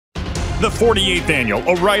The 48th Annual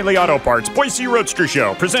O'Reilly Auto Parts Boise Roadster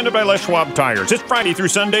Show, presented by Les Schwab Tires, is Friday through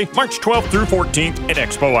Sunday, March 12th through 14th at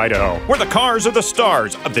Expo, Idaho, where the cars are the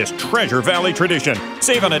stars of this Treasure Valley tradition.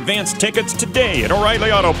 Save on advance tickets today at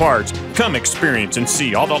O'Reilly Auto Parts. Come experience and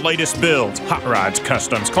see all the latest builds, hot rods,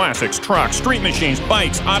 customs, classics, trucks, street machines,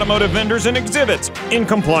 bikes, automotive vendors, and exhibits in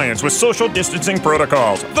compliance with social distancing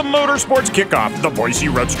protocols. The Motorsports Kickoff, the Boise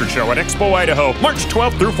Roadster Show at Expo, Idaho, March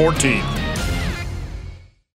 12th through 14th.